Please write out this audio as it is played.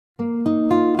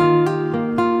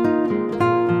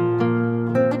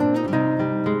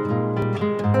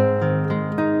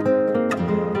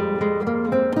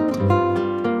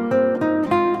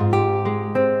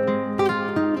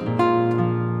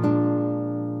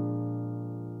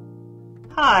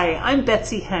Hi, I'm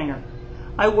Betsy Hanger.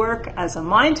 I work as a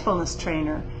mindfulness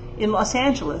trainer in Los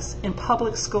Angeles in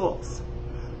public schools.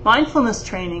 Mindfulness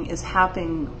training is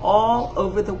happening all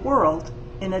over the world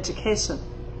in education,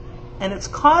 and it's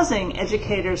causing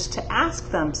educators to ask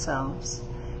themselves,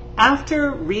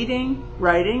 after reading,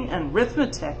 writing, and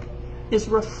arithmetic, is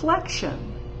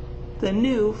reflection the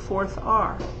new fourth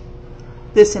R?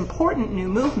 This important new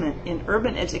movement in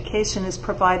urban education is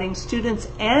providing students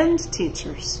and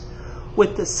teachers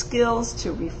with the skills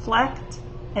to reflect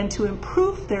and to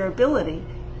improve their ability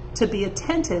to be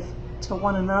attentive to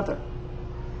one another.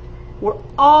 We're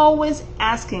always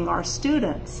asking our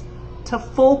students to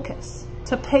focus,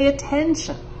 to pay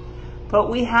attention, but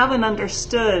we haven't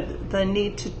understood the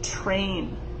need to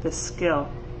train this skill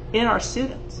in our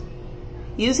students.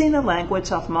 Using the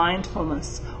language of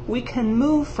mindfulness, we can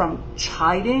move from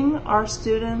chiding our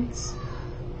students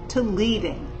to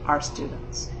leading our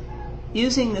students.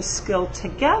 Using this skill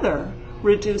together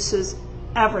reduces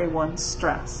everyone's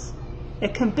stress.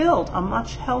 It can build a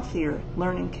much healthier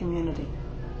learning community.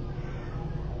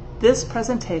 This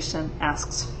presentation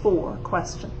asks 4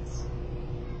 questions.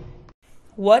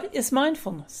 What is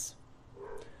mindfulness?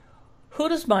 Who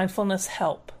does mindfulness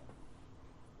help?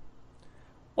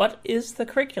 What is the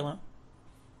curriculum?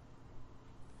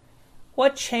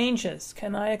 What changes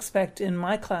can I expect in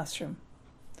my classroom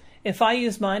if I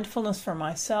use mindfulness for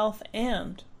myself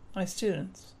and my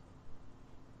students?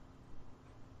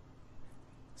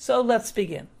 So let's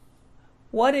begin.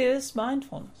 What is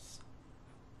mindfulness?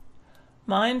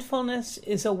 Mindfulness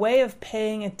is a way of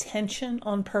paying attention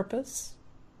on purpose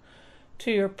to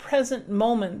your present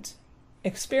moment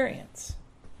experience.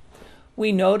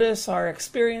 We notice our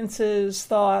experiences,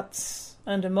 thoughts,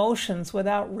 and emotions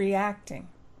without reacting.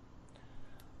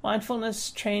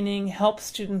 Mindfulness training helps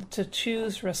students to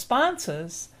choose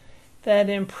responses that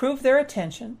improve their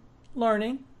attention,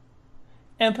 learning,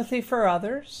 empathy for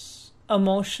others,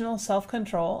 emotional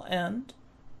self-control, and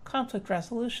conflict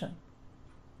resolution.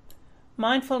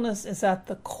 Mindfulness is at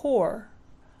the core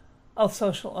of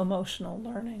social-emotional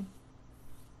learning.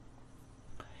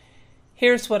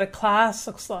 Here's what a class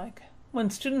looks like when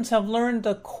students have learned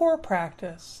the core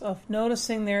practice of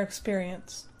noticing their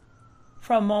experience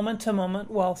from moment to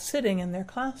moment while sitting in their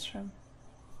classroom.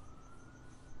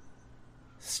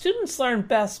 Students learn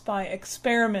best by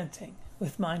experimenting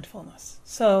with mindfulness,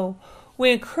 so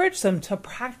we encourage them to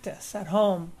practice at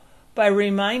home by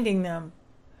reminding them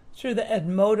through the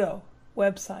Edmodo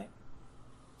website.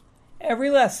 Every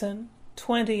lesson,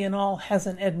 20 in all, has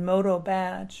an Edmodo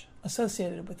badge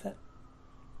associated with it.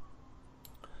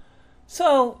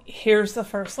 So here's the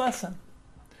first lesson.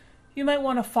 You might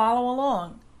want to follow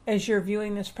along as you're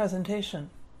viewing this presentation.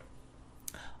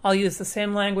 I'll use the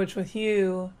same language with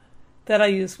you that I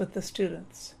use with the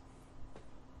students.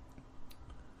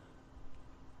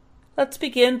 Let's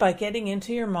begin by getting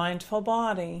into your mindful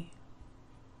body.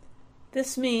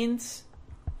 This means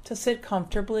to sit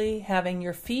comfortably, having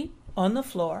your feet on the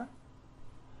floor,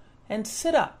 and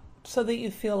sit up so that you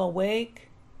feel awake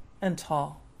and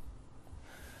tall.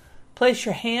 Place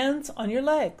your hands on your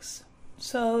legs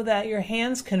so that your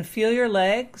hands can feel your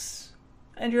legs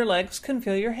and your legs can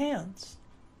feel your hands.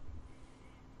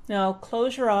 Now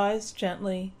close your eyes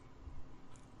gently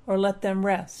or let them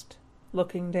rest,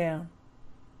 looking down.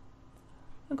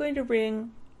 I'm going to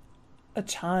ring a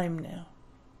chime now.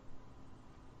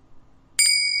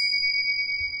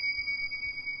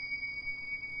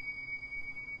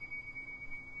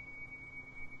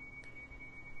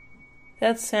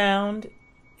 That sound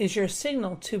is your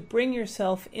signal to bring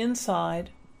yourself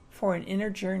inside for an inner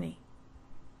journey.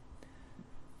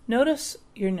 Notice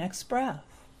your next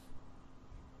breath.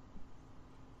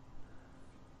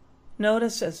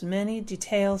 Notice as many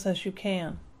details as you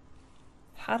can.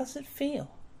 How does it feel?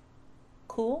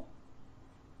 Cool?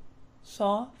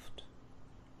 Soft?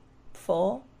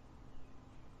 Full?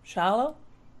 Shallow?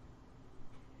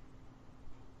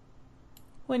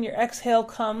 When your exhale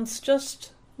comes,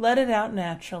 just let it out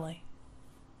naturally.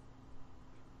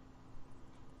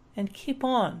 And keep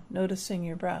on noticing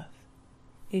your breath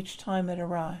each time it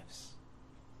arrives.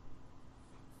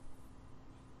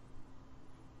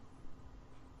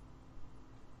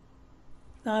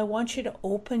 Now I want you to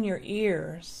open your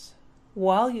ears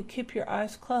while you keep your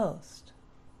eyes closed.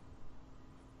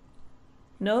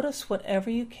 Notice whatever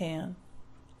you can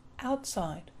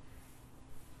outside.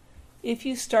 If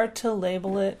you start to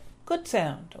label it good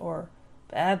sound or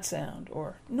bad sound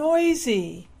or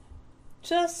noisy,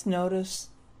 just notice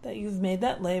that you've made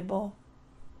that label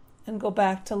and go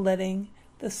back to letting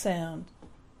the sound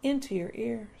into your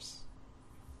ears.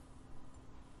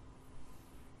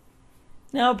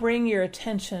 Now bring your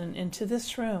attention into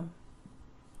this room.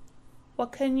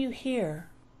 What can you hear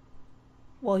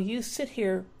while you sit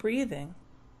here breathing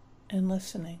and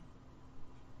listening?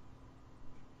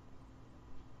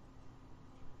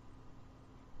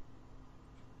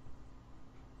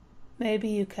 Maybe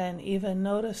you can even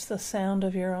notice the sound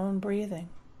of your own breathing.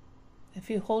 If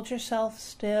you hold yourself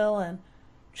still and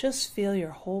just feel your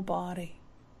whole body.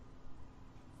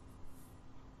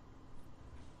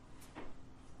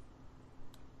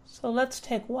 So let's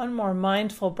take one more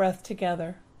mindful breath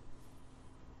together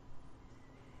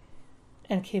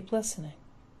and keep listening.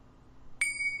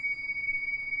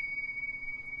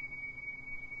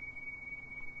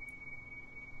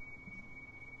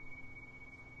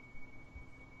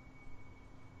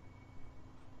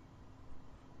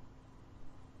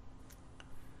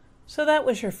 So that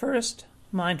was your first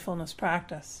mindfulness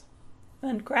practice.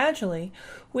 And gradually,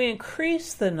 we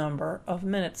increase the number of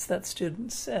minutes that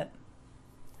students sit.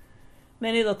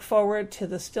 Many look forward to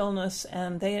the stillness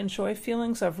and they enjoy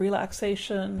feelings of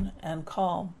relaxation and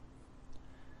calm.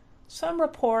 Some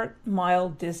report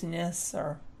mild dizziness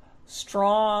or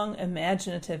strong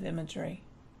imaginative imagery.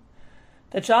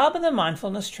 The job of the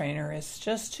mindfulness trainer is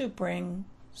just to bring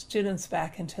students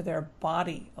back into their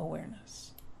body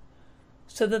awareness,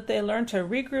 so that they learn to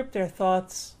regroup their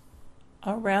thoughts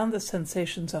around the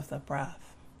sensations of the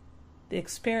breath, the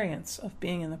experience of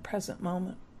being in the present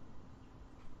moment.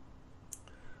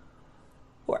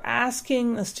 We're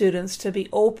asking the students to be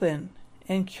open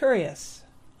and curious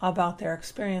about their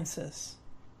experiences.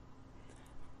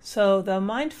 So the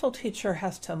mindful teacher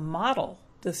has to model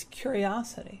this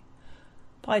curiosity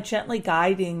by gently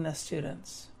guiding the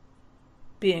students,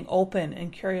 being open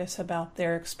and curious about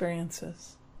their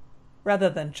experiences, rather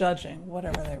than judging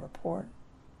whatever they report.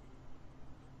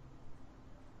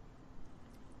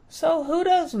 So who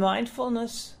does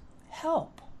mindfulness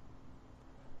help?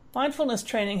 Mindfulness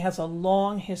training has a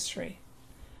long history,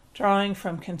 drawing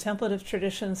from contemplative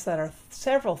traditions that are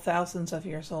several thousands of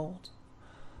years old.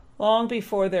 Long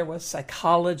before there was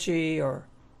psychology or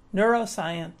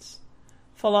neuroscience,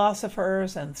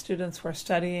 philosophers and students were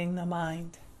studying the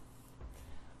mind.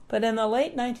 But in the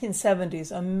late 1970s,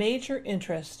 a major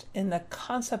interest in the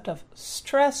concept of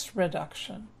stress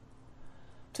reduction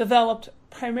developed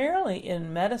primarily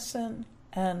in medicine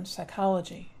and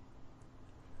psychology.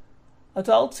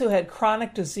 Adults who had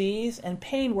chronic disease and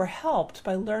pain were helped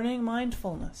by learning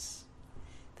mindfulness.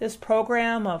 This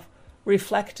program of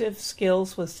reflective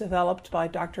skills was developed by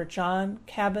Dr. John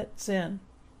Kabat-Zinn,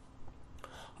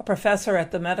 a professor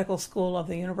at the Medical School of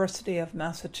the University of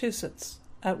Massachusetts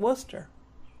at Worcester.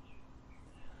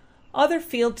 Other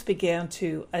fields began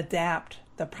to adapt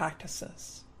the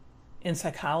practices. In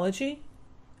psychology,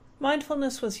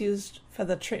 mindfulness was used for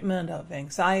the treatment of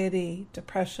anxiety,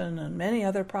 depression, and many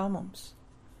other problems.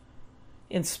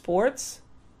 In sports,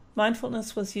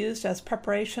 mindfulness was used as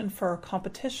preparation for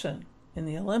competition in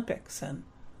the Olympics and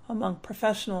among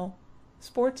professional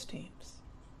sports teams.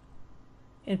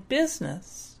 In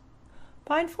business,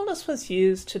 mindfulness was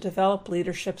used to develop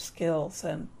leadership skills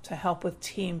and to help with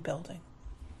team building.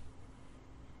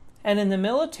 And in the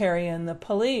military and the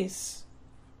police,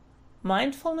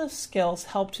 mindfulness skills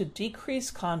help to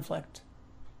decrease conflict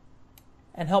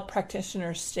and help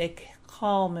practitioners stay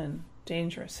calm in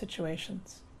dangerous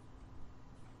situations.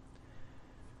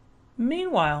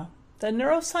 Meanwhile, the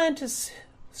neuroscientists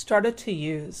started to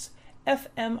use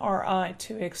fMRI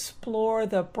to explore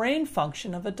the brain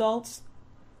function of adults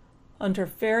under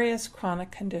various chronic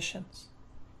conditions.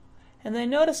 And they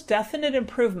noticed definite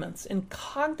improvements in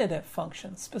cognitive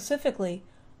function, specifically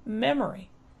memory,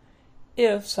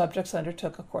 if subjects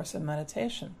undertook a course of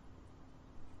meditation.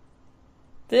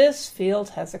 This field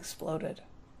has exploded.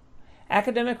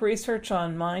 Academic research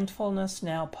on mindfulness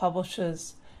now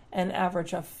publishes an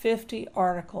average of 50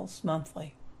 articles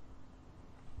monthly.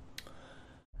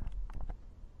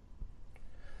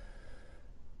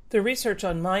 The research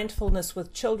on mindfulness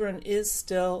with children is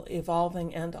still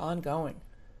evolving and ongoing.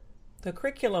 The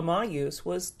curriculum I use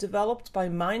was developed by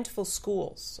Mindful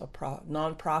Schools, a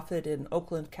nonprofit in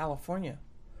Oakland, California.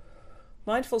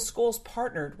 Mindful Schools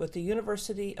partnered with the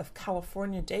University of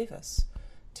California, Davis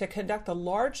to conduct the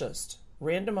largest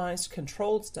randomized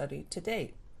controlled study to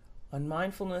date on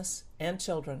mindfulness and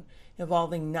children,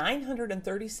 involving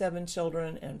 937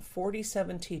 children and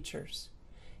 47 teachers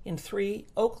in 3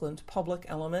 Oakland public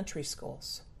elementary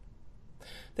schools.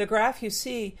 The graph you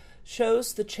see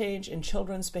shows the change in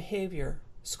children's behavior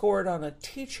scored on a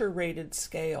teacher-rated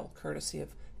scale, courtesy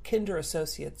of Kinder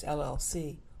Associates,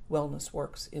 LLC, Wellness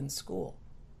Works in School.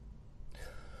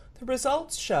 The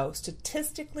results show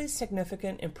statistically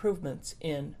significant improvements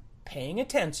in paying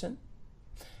attention,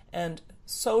 and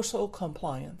social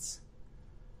compliance.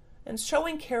 And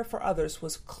showing care for others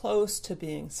was close to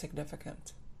being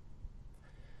significant.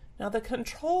 Now, the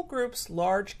control group's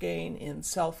large gain in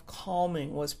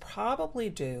self-calming was probably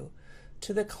due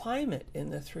to the climate in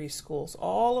the 3 schools,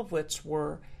 all of which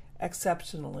were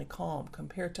exceptionally calm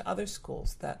compared to other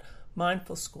schools that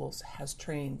Mindful Schools has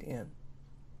trained in.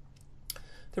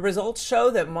 The results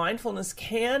show that mindfulness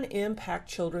can impact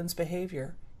children's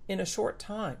behavior in a short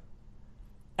time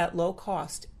at low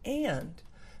cost, and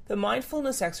the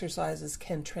mindfulness exercises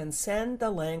can transcend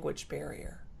the language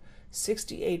barrier.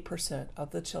 68%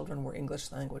 of the children were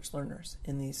English language learners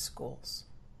in these schools.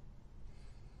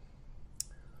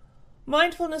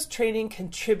 Mindfulness training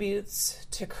contributes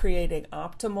to creating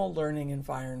optimal learning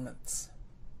environments.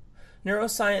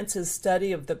 Neuroscience's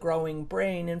study of the growing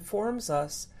brain informs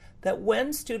us that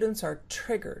when students are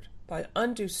triggered by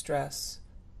undue stress,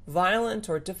 violent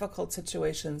or difficult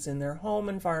situations in their home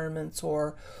environments,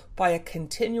 or by a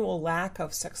continual lack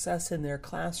of success in their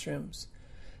classrooms,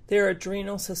 their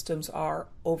adrenal systems are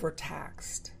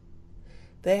overtaxed.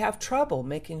 They have trouble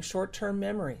making short-term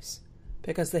memories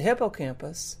because the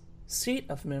hippocampus, seat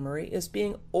of memory, is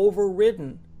being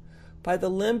overridden by the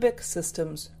limbic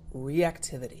system's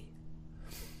reactivity.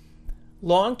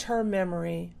 Long-term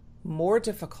memory, more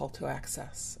difficult to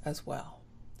access as well.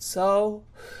 So,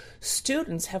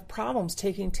 students have problems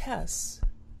taking tests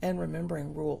and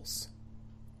remembering rules.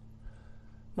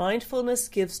 Mindfulness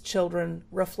gives children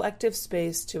reflective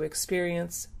space to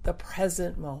experience the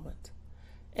present moment.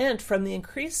 And from the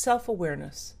increased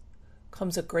self-awareness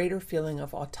comes a greater feeling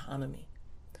of autonomy.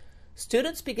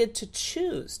 Students begin to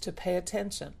choose to pay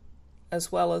attention,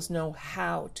 as well as know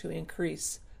how to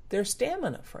increase their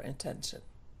stamina for attention.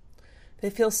 They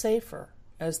feel safer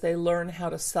as they learn how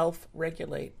to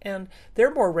self-regulate, and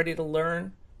they're more ready to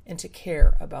learn and to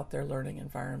care about their learning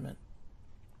environment.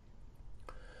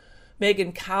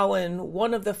 Megan Cowan,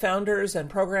 one of the founders and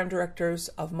program directors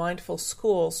of Mindful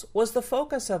Schools, was the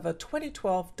focus of a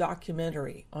 2012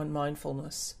 documentary on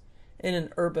mindfulness in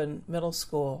an urban middle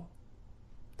school.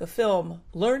 The film,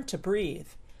 Learn to Breathe,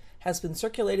 has been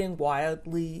circulating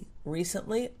widely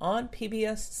recently on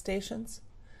PBS stations.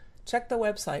 Check the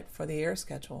website for the air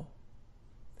schedule.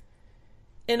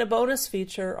 In a bonus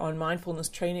feature on mindfulness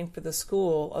training for the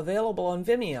school available on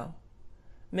Vimeo,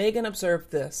 Megan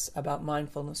observed this about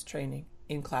mindfulness training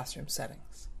in classroom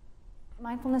settings.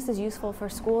 Mindfulness is useful for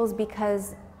schools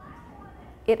because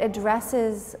it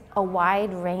addresses a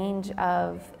wide range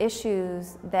of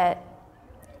issues that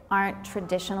aren't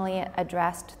traditionally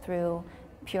addressed through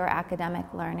pure academic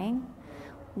learning.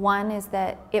 One is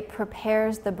that it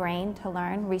prepares the brain to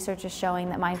learn. Research is showing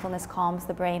that mindfulness calms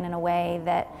the brain in a way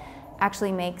that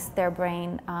actually makes their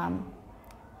brain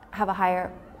have a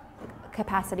higher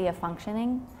capacity of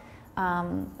functioning.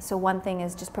 So one thing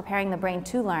is just preparing the brain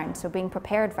to learn, so being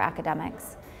prepared for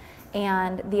academics.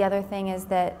 And the other thing is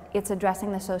that it's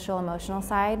addressing the social emotional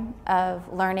side of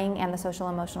learning and the social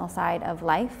emotional side of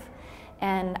life.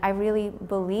 And I really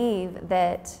believe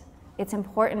that it's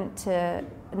important to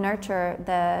nurture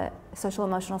the social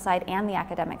emotional side and the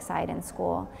academic side in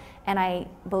school. And I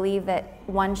believe that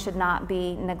one should not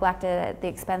be neglected at the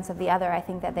expense of the other. I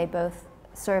think that they both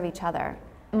serve each other.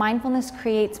 Mindfulness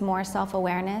creates more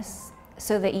self-awareness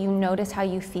so that you notice how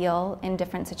you feel in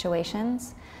different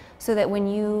situations, so that when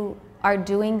you are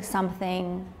doing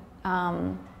something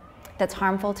that's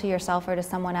harmful to yourself or to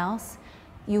someone else,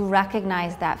 you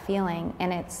recognize that feeling,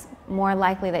 and it's more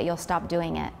likely that you'll stop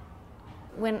doing it.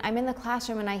 When I'm in the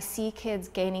classroom and I see kids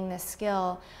gaining this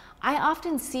skill, I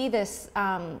often see this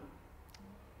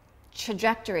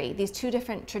trajectory, these two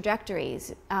different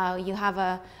trajectories. You have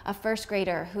a first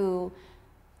grader who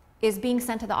is being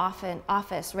sent to the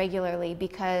office regularly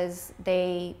because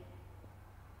they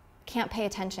can't pay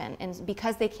attention. And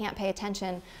because they can't pay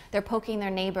attention, they're poking their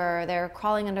neighbor, they're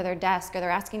crawling under their desk, or they're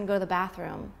asking to go to the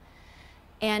bathroom.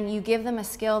 And you give them a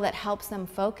skill that helps them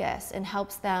focus and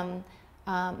helps them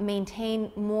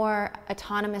maintain more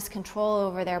autonomous control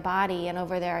over their body and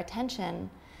over their attention.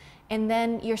 And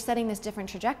then you're setting this different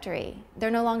trajectory.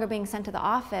 They're no longer being sent to the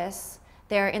office,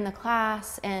 they're in the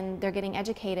class and they're getting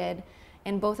educated,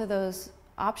 and both of those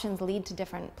options lead to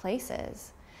different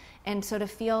places. And so to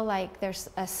feel like there's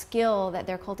a skill that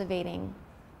they're cultivating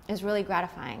is really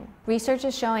gratifying. Research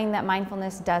is showing that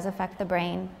mindfulness does affect the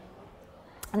brain,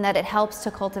 and that it helps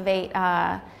to cultivate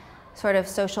sort of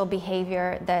social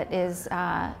behavior that is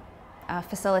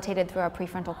facilitated through our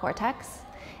prefrontal cortex.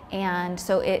 And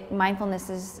so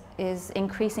mindfulness is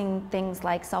increasing things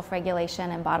like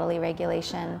self-regulation and bodily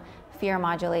regulation, fear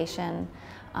modulation,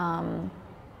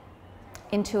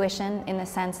 intuition in the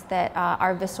sense that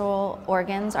our visceral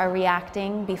organs are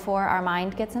reacting before our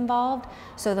mind gets involved.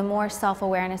 So the more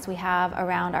self-awareness we have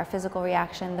around our physical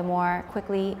reaction, the more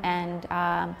quickly and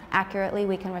accurately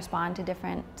we can respond to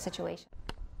different situations.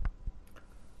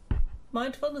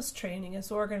 Mindfulness training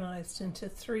is organized into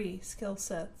 3 skill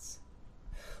sets.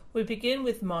 We begin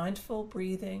with mindful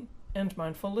breathing and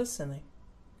mindful listening.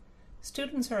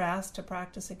 Students are asked to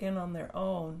practice again on their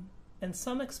own, and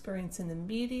some experience an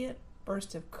immediate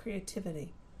burst of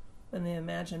creativity when they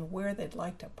imagine where they'd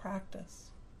like to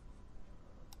practice,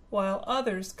 while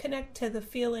others connect to the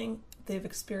feeling they've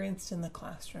experienced in the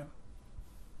classroom.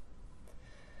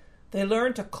 They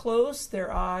learn to close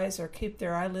their eyes or keep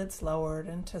their eyelids lowered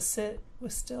and to sit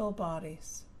with still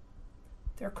bodies.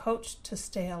 They're coached to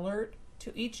stay alert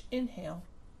to each inhale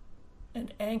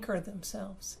and anchor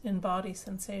themselves in body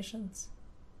sensations.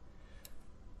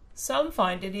 Some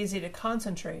find it easy to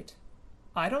concentrate.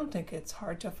 I don't think it's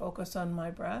hard to focus on my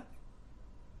breath.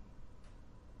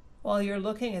 While you're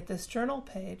looking at this journal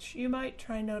page, you might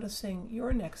try noticing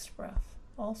your next breath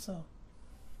also.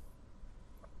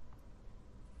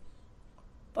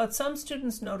 But some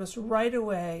students notice right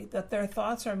away that their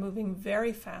thoughts are moving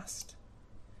very fast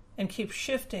and keep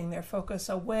shifting their focus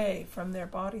away from their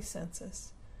body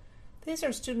senses. These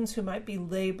are students who might be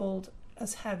labeled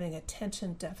as having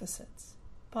attention deficits,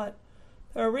 but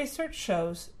their research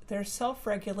shows their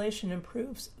self-regulation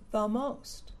improves the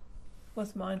most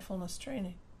with mindfulness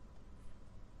training.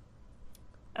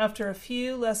 After a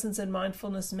few lessons in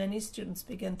mindfulness, many students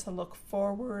begin to look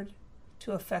forward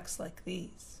to effects like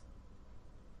these.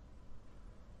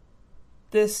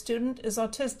 This student is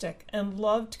autistic and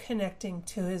loved connecting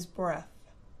to his breath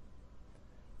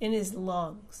in his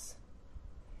lungs.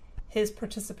 His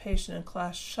participation in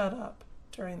class shut up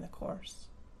during the course.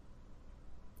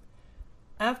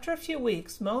 After a few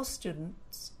weeks, most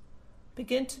students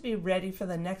begin to be ready for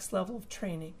the next level of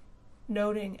training,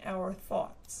 noting our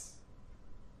thoughts.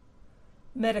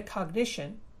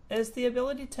 Metacognition is the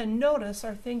ability to notice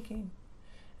our thinking,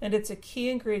 and it's a key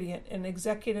ingredient in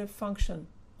executive function,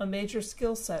 a major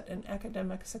skill set in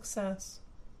academic success.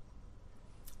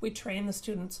 We train the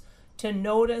students to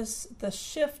notice the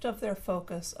shift of their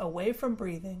focus away from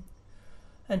breathing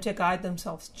and to guide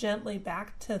themselves gently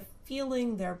back to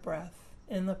feeling their breath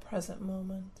in the present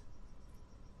moment.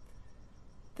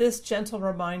 This gentle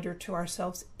reminder to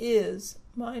ourselves is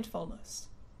mindfulness,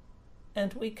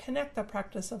 and we connect the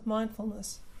practice of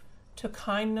mindfulness to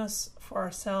kindness for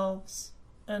ourselves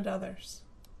and others.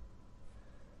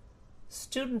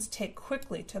 Students take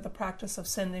quickly to the practice of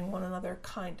sending one another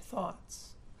kind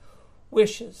thoughts,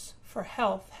 wishes for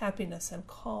health, happiness, and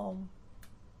calm.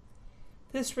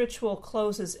 This ritual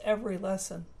closes every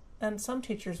lesson, and some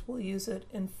teachers will use it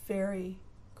in very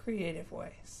creative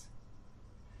ways.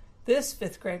 This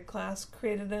 5th grade class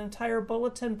created an entire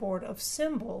bulletin board of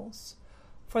symbols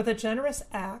for the generous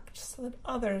acts that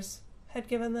others had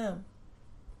given them.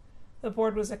 The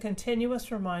board was a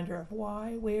continuous reminder of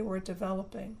why we were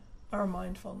developing our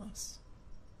mindfulness.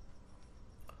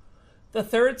 The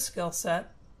 3rd skill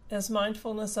set is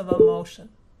mindfulness of emotion.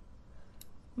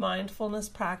 Mindfulness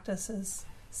practices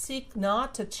seek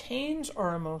not to change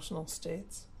our emotional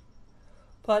states,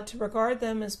 but to regard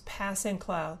them as passing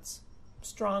clouds,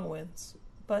 strong winds,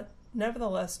 but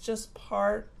nevertheless just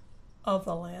part of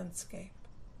the landscape.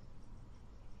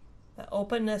 The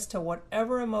openness to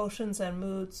whatever emotions and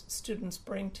moods students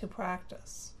bring to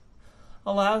practice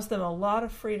allows them a lot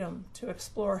of freedom to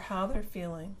explore how they're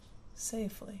feeling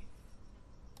safely.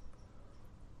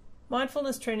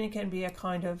 Mindfulness training can be a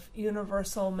kind of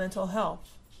universal mental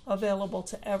health available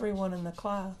to everyone in the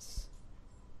class.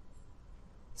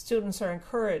 Students are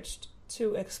encouraged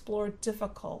to explore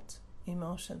difficult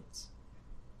emotions.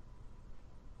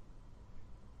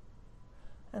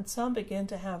 And some begin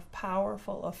to have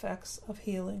powerful effects of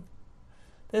healing.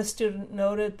 This student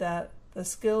noted that the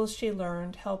skills she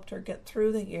learned helped her get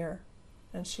through the year,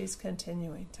 and she's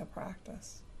continuing to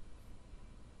practice.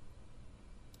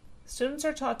 Students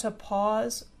are taught to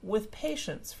pause with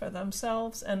patience for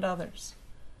themselves and others.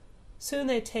 Soon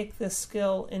they take this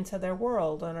skill into their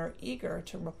world and are eager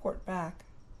to report back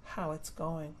how it's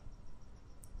going.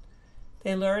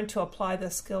 They learn to apply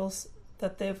the skills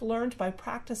that they've learned by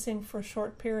practicing for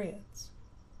short periods,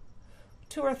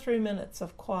 2 or 3 minutes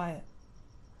of quiet,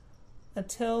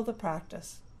 until the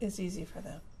practice is easy for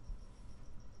them.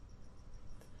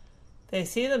 They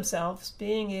see themselves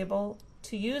being able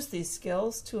to use these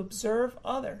skills to observe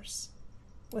others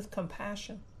with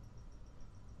compassion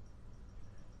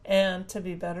and to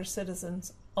be better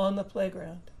citizens on the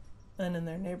playground and in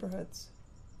their neighborhoods.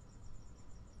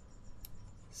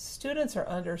 Students are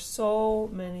under so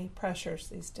many pressures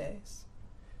these days.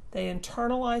 They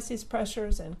internalize these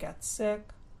pressures and get sick,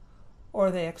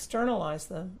 or they externalize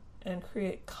them and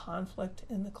create conflict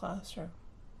in the classroom.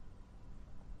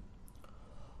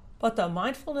 But the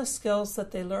mindfulness skills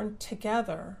that they learn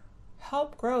together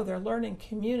help grow their learning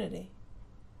community.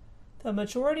 The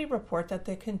majority report that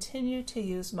they continue to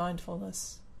use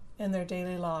mindfulness in their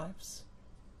daily lives.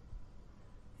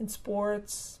 In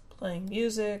sports, playing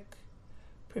music,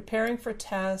 preparing for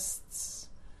tests,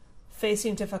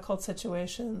 facing difficult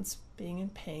situations, being in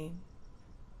pain.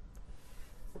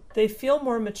 They feel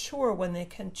more mature when they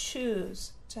can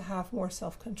choose to have more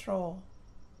self-control.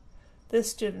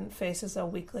 This student faces a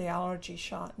weekly allergy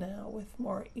shot now with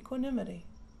more equanimity.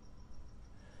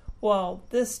 Well,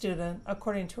 this student,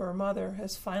 according to her mother,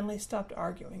 has finally stopped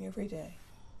arguing every day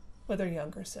with her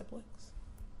younger siblings.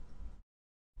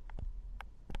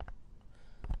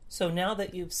 So now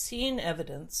that you've seen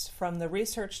evidence from the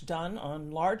research done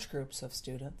on large groups of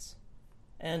students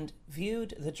and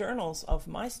viewed the journals of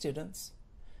my students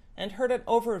and heard an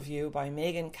overview by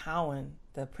Megan Cowan,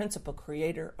 the principal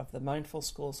creator of the Mindful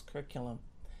Schools curriculum,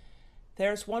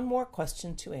 there's one more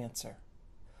question to answer.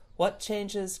 What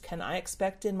changes can I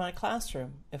expect in my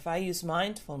classroom if I use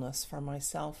mindfulness for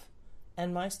myself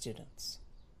and my students?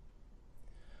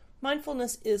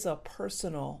 Mindfulness is a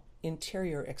personal,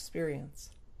 interior experience,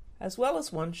 as well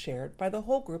as one shared by the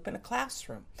whole group in a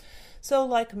classroom. So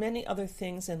like many other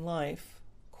things in life,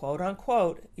 quote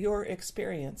unquote, your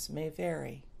experience may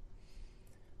vary.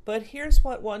 But here's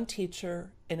what one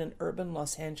teacher in an urban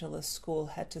Los Angeles school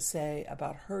had to say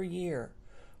about her year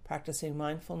practicing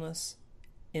mindfulness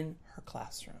in her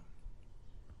classroom.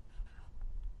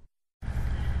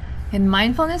 In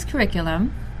mindfulness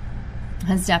curriculum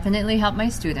has definitely helped my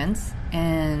students,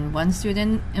 and one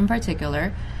student in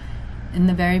particular, in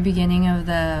the very beginning of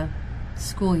the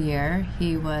school year,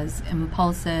 he was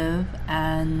impulsive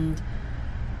and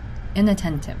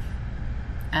inattentive.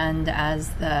 And as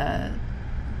the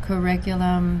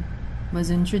curriculum was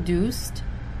introduced,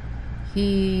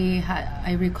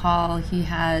 I recall he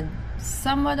had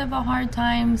somewhat of a hard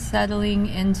time settling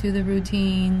into the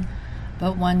routine,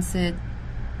 but once it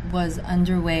was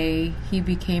underway, he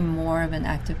became more of an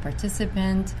active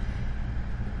participant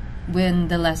when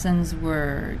the lessons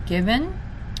were given,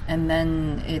 and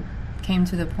then it came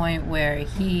to the point where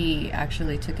he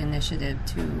actually took initiative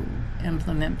to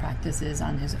implement practices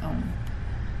on his own.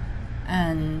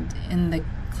 And in the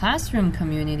classroom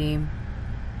community,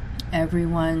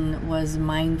 everyone was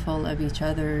mindful of each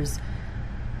other's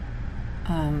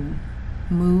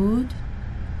mood,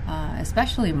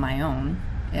 especially my own.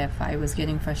 If I was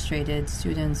getting frustrated,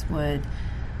 students would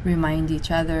remind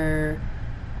each other.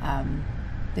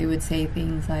 They would say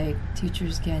things like,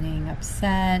 teacher's getting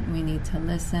upset, we need to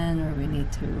listen, or we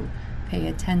need to pay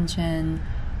attention.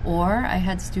 Or I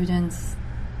had students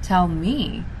tell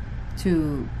me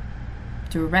to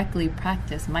directly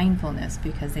practice mindfulness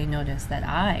because they noticed that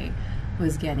I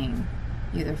was getting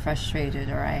either frustrated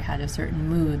or I had a certain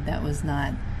mood that was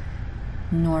not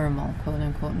normal, quote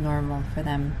unquote normal for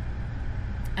them.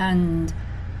 And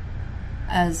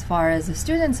as far as the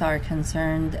students are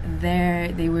concerned,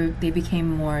 they became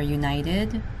more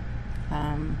united.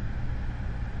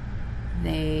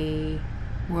 They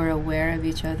were aware of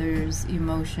each other's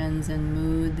emotions and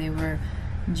mood. They were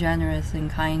generous and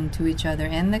kind to each other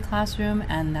in the classroom,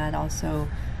 and that also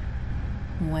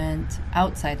went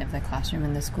outside of the classroom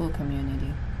in the school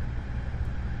community.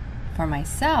 For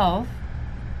myself,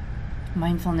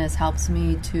 mindfulness helps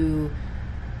me to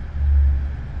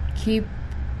keep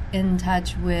in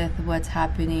touch with what's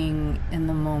happening in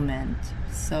the moment.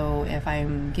 So if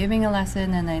I'm giving a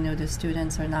lesson and I know the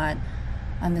students are not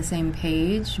on the same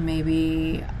page,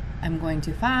 maybe I'm going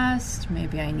too fast,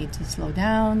 maybe I need to slow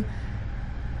down.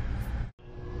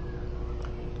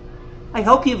 I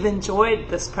hope you've enjoyed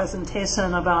this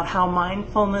presentation about how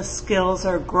mindfulness skills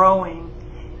are growing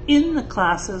in the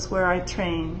classes where I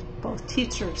train both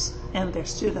teachers and their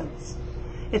students.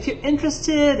 If you're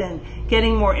interested in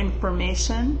getting more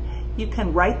information, you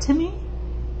can write to me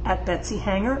at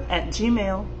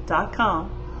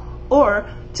betsyhanger@gmail.com, or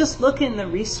just look in the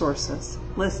resources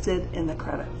listed in the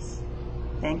credits.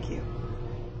 Thank you.